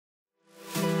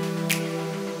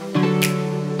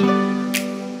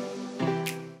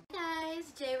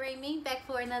back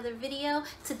for another video.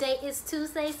 Today is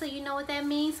Tuesday, so you know what that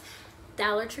means.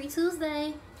 Dollar Tree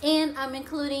Tuesday. And I'm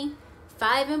including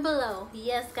 5 and below.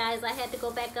 Yes guys, I had to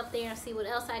go back up there and see what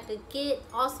else I could get.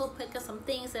 Also pick up some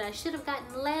things that I should have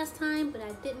gotten last time, but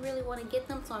I didn't really want to get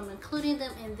them, so I'm including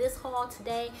them in this haul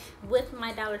today with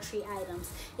my Dollar Tree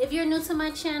items. If you're new to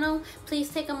my channel, please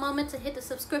take a moment to hit the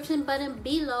subscription button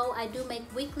below. I do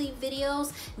make weekly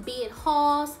videos, be it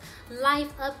hauls,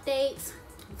 life updates,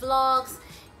 vlogs,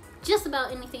 just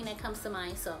about anything that comes to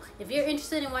mind. So if you're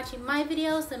interested in watching my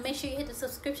videos, then make sure you hit the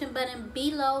subscription button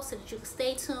below so that you can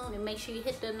stay tuned, and make sure you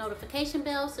hit the notification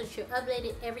bell so that you're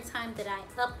updated every time that I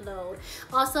upload.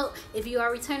 Also, if you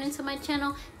are returning to my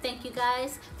channel, thank you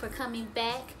guys for coming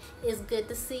back. It's good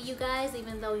to see you guys,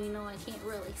 even though you know I can't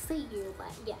really see you,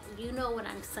 but yeah, you know what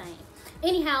I'm saying.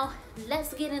 Anyhow,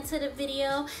 let's get into the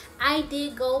video. I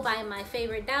did go by my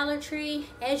favorite Dollar Tree.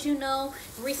 As you know,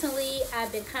 recently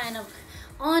I've been kind of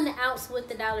on the outs with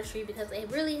the Dollar Tree because they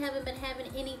really haven't been having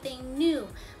anything new,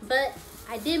 but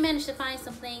I did manage to find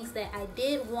some things that I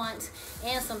did want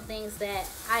and some things that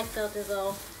I felt as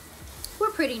though were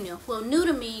pretty new. Well, new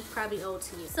to me, probably old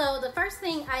to you. So the first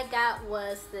thing I got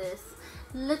was this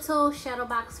little shadow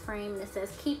box frame that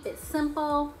says keep it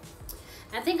simple.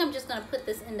 I think I'm just gonna put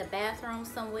this in the bathroom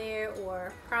somewhere,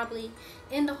 or probably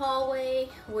in the hallway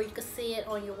where you can see it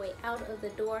on your way out of the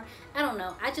door. I don't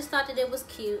know, I just thought that it was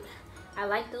cute. I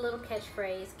like the little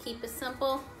catchphrase, keep it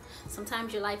simple.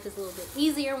 Sometimes your life is a little bit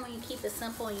easier when you keep it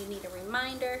simple and you need a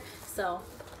reminder. So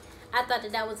I thought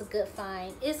that that was a good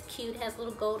find. It's cute, has a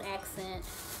little gold accent.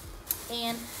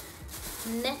 And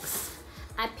next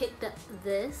I picked up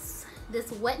this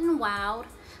Wet n Wild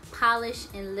polish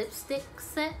and lipstick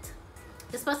set.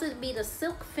 It's supposed to be the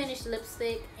silk finish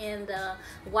lipstick and the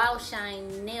Wild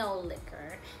Shine nail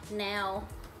liquor. Now,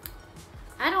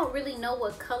 I don't really know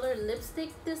what color lipstick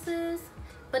this is,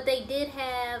 but they did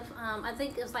have, I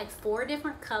think it was like 4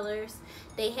 different colors.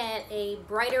 They had a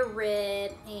brighter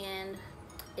red and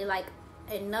like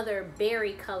another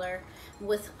berry color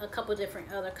with a couple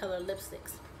different other color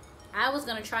lipsticks. I was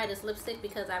gonna try this lipstick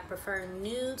because I prefer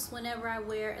nudes whenever I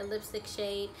wear a lipstick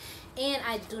shade, and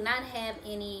I do not have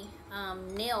any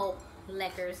nail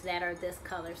lacquers that are this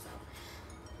color, so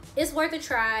it's worth a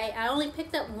try. I only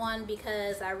picked up one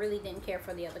because I really didn't care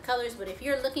for the other colors, but if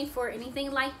you're looking for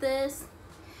anything like this,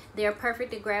 they're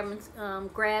perfect to grab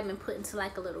and put into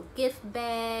like a little gift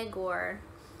bag or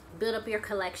build up your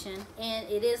collection. And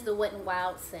it is the Wet n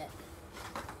Wild set,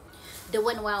 the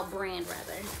Wet n Wild brand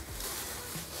rather.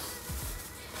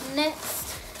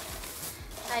 Next,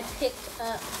 I picked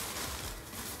up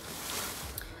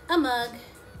a mug.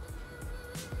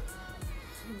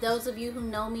 Those of you who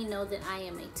know me know that I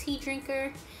am a tea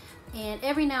drinker, and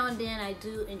every now and then I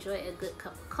do enjoy a good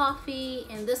cup of coffee,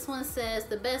 and this one says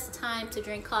the best time to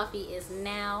drink coffee is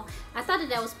now. I thought that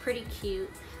that was pretty cute.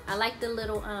 I like the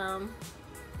little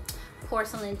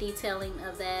porcelain detailing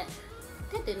of that.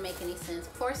 That didn't make any sense.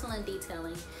 Porcelain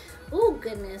detailing. Oh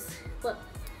goodness. Well,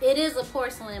 it is a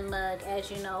porcelain mug,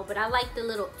 as you know, but I like the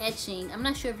little etching. I'm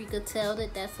not sure if you could tell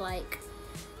that that's like,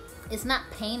 it's not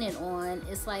painted on,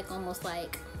 it's like almost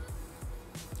like,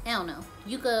 I don't know,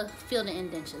 you could feel the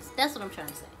indentions. That's what I'm trying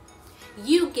to say.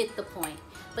 You get the point.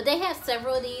 But they have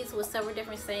several of these with several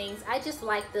different sayings. I just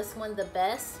like this one the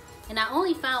best, and I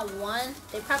only found one.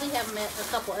 They probably have them at a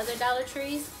couple other Dollar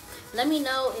Trees. Let me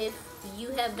know if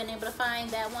you have been able to find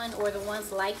that one or the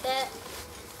ones like that.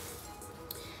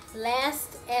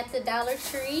 Last at the Dollar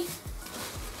Tree,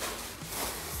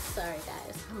 sorry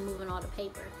guys, I'm moving all the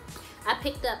paper. I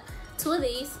picked up 2 of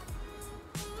these,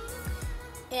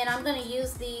 and I'm gonna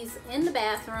use these in the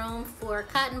bathroom for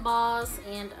cotton balls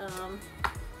and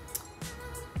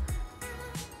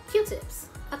Q-tips.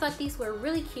 I thought these were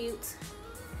really cute.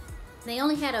 They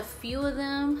only had a few of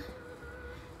them.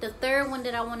 The third one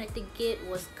that I wanted to get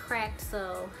was cracked,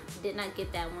 so did not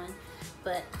get that one,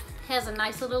 but has a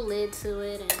nice little lid to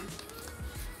it, and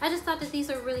I just thought that these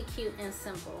are really cute and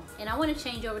simple. And I want to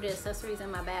change over to accessories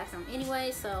in my bathroom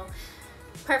anyway, so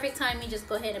perfect timing. Just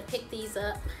go ahead and pick these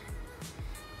up.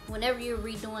 Whenever you're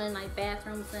redoing like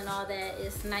bathrooms and all that,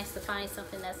 it's nice to find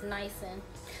something that's nice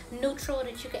and neutral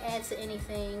that you can add to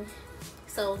anything.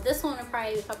 So this one will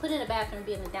probably, if I put it in a bathroom,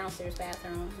 be in the downstairs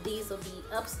bathroom. These will be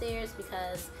upstairs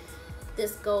because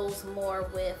this goes more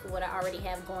with what I already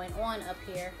have going on up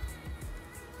here.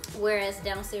 Whereas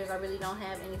downstairs I really don't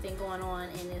have anything going on,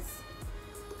 and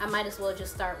I might as well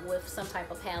just start with some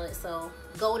type of palette. So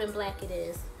gold and black it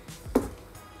is.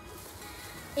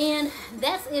 And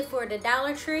that's it for the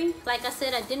Dollar Tree. Like I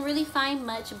said, I didn't really find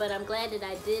much, but I'm glad that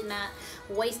I did not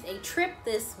waste a trip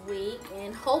this week.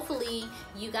 And hopefully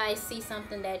you guys see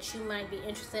something that you might be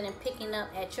interested in picking up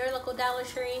at your local Dollar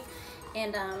Tree.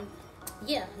 And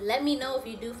yeah, let me know if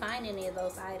you do find any of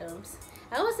those items.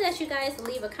 I always ask you guys to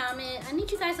leave a comment. I need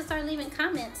you guys to start leaving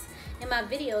comments in my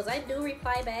videos. I do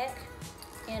reply back.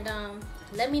 And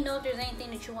let me know if there's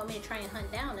anything that you want me to try and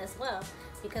hunt down as well,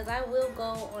 because I will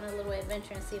go on a little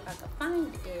adventure and see if I can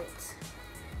find it.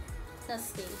 Let's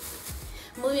see.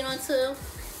 Moving on to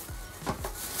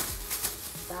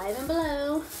 5 and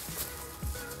Below.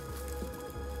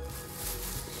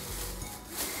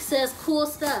 Says cool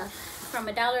stuff from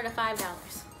 $1 to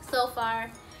 $5. So far,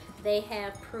 they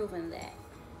have proven that.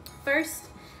 First,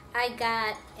 I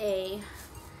got a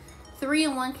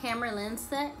 3-in-1 camera lens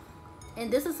set. And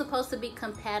this is supposed to be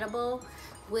compatible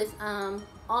with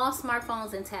all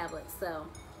smartphones and tablets. So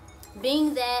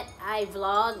being that I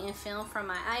vlog and film from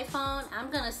my iPhone, I'm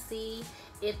gonna see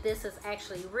if this is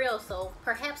actually real. So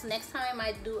perhaps next time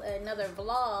I do another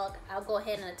vlog, I'll go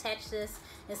ahead and attach this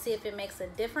and see if it makes a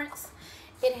difference.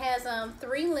 It has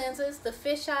 3 lenses: the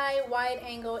fisheye, wide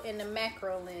angle, and the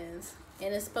macro lens.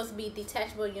 And it's supposed to be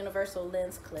detachable universal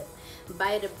lens clip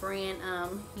by the brand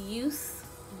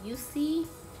UC.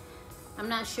 I'm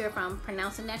not sure if I'm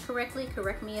pronouncing that correctly.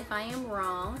 Correct me if I am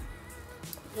wrong.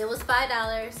 It was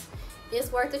 $5. It's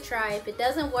worth a try. If it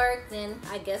doesn't work, then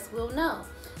I guess we'll know.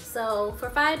 So for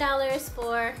 $5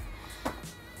 for,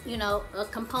 you know, a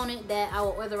component that I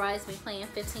will otherwise be paying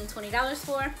 $15, $20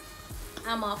 for,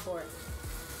 I'm all for it.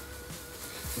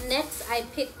 Next, I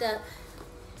picked up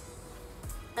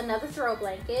another throw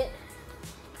blanket.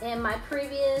 In my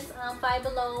previous 5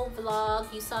 Below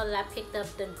vlog, you saw that I picked up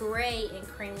the gray and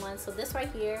cream one. So this right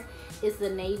here is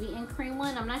the navy and cream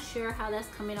one. I'm not sure how that's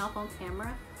coming off on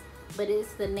camera, but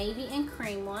it's the navy and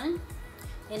cream one.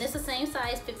 And it's the same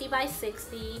size, 50 by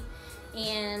 60.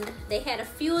 And they had a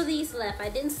few of these left. I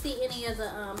didn't see any of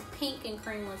the pink and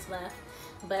cream ones left,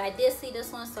 but I did see this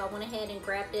one, so I went ahead and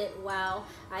grabbed it while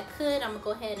I could. I'm gonna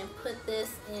go ahead and put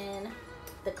this in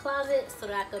the closet so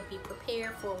that I could be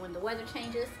prepared for when the weather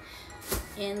changes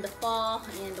in the fall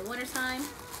and the winter time.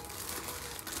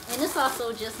 And it's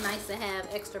also just nice to have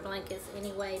extra blankets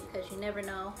anyway, because you never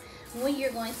know when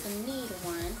you're going to need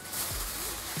one.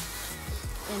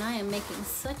 And I am making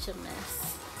such a mess.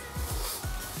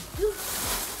 Whew.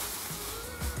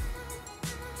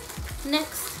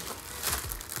 Next,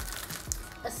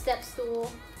 a step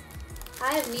stool.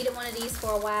 I have needed one of these for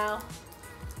a while,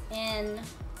 and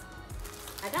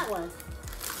I got one.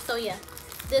 So yeah,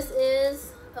 this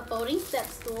is a folding step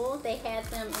stool. They had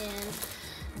them in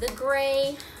the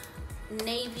gray,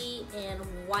 navy, and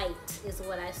white is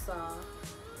what I saw.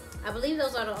 I believe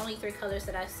those are the only 3 colors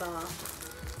that I saw.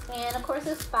 And of course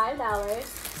it's $5,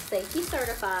 safety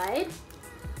certified,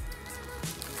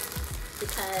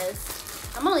 because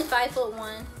I'm only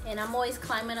 5'1", and I'm always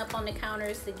climbing up on the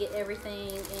counters to get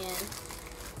everything, and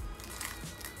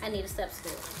I need a step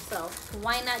stool. So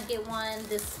why not get one?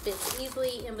 This fits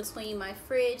easily in between my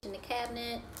fridge and the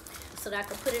cabinet, so that I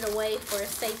can put it away for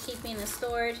safekeeping and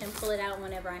storage and pull it out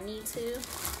whenever I need to.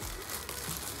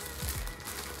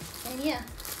 And yeah,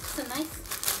 it's a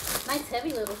nice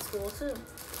heavy little tool too.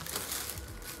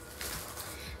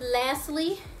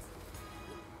 Lastly,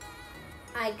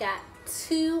 I got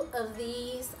 2 of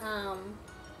these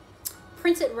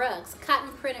printed rugs,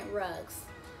 cotton printed rugs.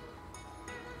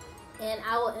 And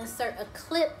I will insert a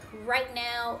clip right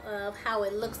now of how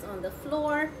it looks on the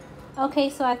floor. Okay,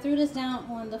 so I threw this down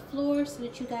on the floor so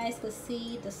that you guys could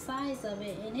see the size of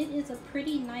it. And it is a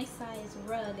pretty nice size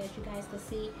rug, as you guys can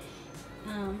see.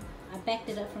 I backed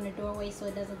it up from the doorway so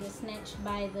it doesn't get snatched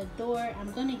by the door.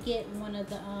 I'm gonna get one of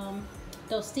the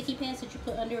those sticky pads that you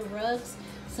put under rugs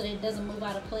so that it doesn't move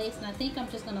out of place. And I think I'm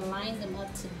just gonna line them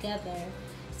up together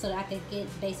so that I could get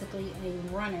basically a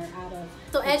runner out of.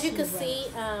 So as you can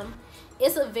see,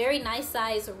 it's a very nice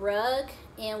size rug,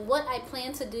 and what I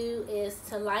plan to do is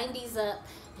to line these up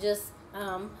just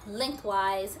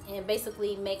lengthwise and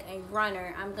basically make a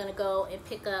runner. I'm gonna go and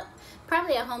pick up,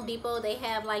 probably at Home Depot, they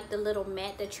have like the little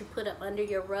mat that you put up under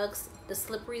your rugs, the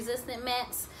slip resistant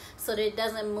mats, so that it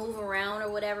doesn't move around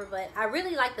or whatever. But I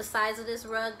really like the size of this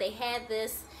rug. They had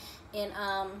this in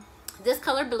this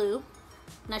color blue.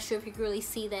 Not sure if you can really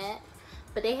see that,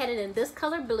 but they had it in this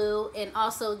color blue, and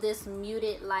also this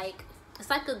muted, like, it's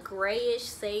like a grayish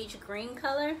sage green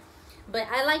color. But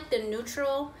I like the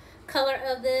neutral color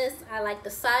of this. I like the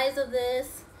size of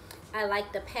this. I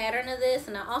like the pattern of this,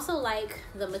 and I also like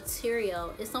the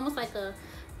material. It's almost like a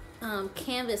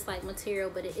canvas like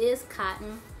material, but it is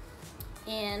cotton.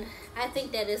 and I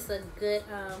think that it's a good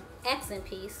accent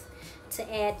piece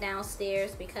to add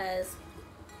downstairs because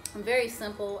I'm very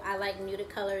simple. I like muted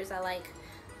colors. I like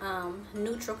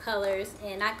neutral colors,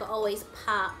 and I could always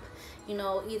pop, you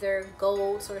know, either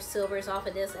golds or silvers off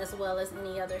of this, as well as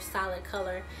any other solid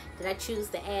color that I choose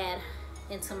to add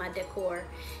into my decor.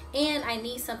 And I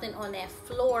need something on that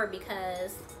floor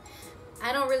because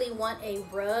I don't really want a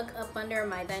rug up under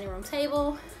my dining room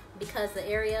table because the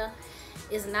area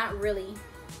is not really,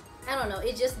 I don't know,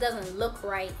 it just doesn't look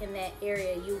right in that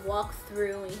area. You walk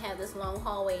through and you have this long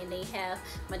hallway, and then you have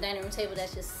my dining room table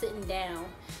that's just sitting down.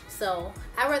 So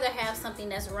I'd rather have something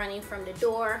that's running from the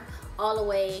door all the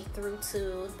way through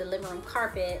to the living room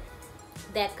carpet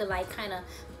that could like kind of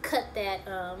cut that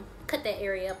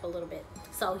area up a little bit.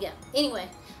 So yeah, anyway,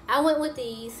 I went with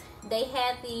these. They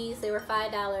had these, they were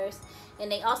 $5,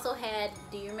 and they also had,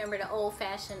 do you remember the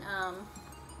old-fashioned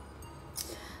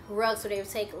rugs where they would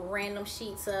take random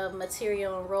sheets of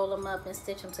material and roll them up and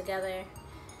stitch them together?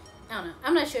 I don't know,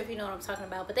 I'm not sure if you know what I'm talking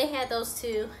about, but they had those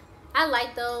too. I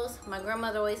like those. My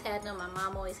grandmother always had them, my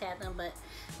mom always had them, but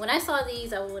when I saw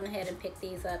these, I went ahead and picked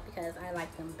these up because I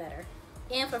like them better.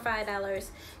 And for $5,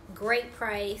 great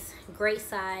price, great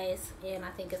size, and I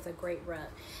think it's a great rug.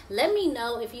 Let me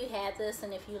know if you had this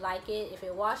and if you like it, if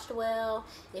it washed well,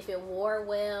 if it wore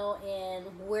well, and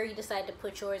where you decide to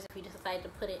put yours, if you decide to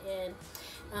put it in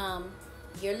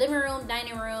your living room,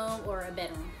 dining room, or a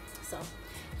bedroom. So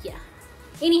yeah,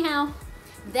 anyhow,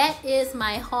 that is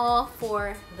my haul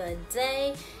for the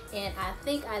day, and I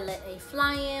think I let a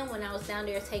fly in when I was down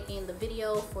there taking the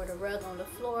video for the rug on the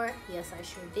floor. Yes, I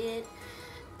sure did.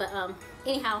 But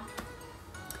anyhow,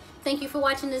 thank you for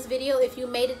watching this video. If you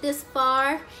made it this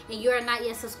far and you are not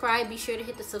yet subscribed, be sure to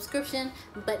hit the subscription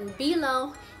button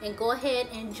below and go ahead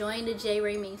and join the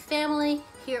Raiminee family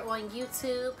here on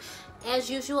YouTube. As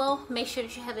usual, make sure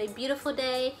that you have a beautiful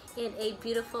day and a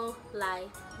beautiful life.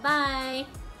 Bye.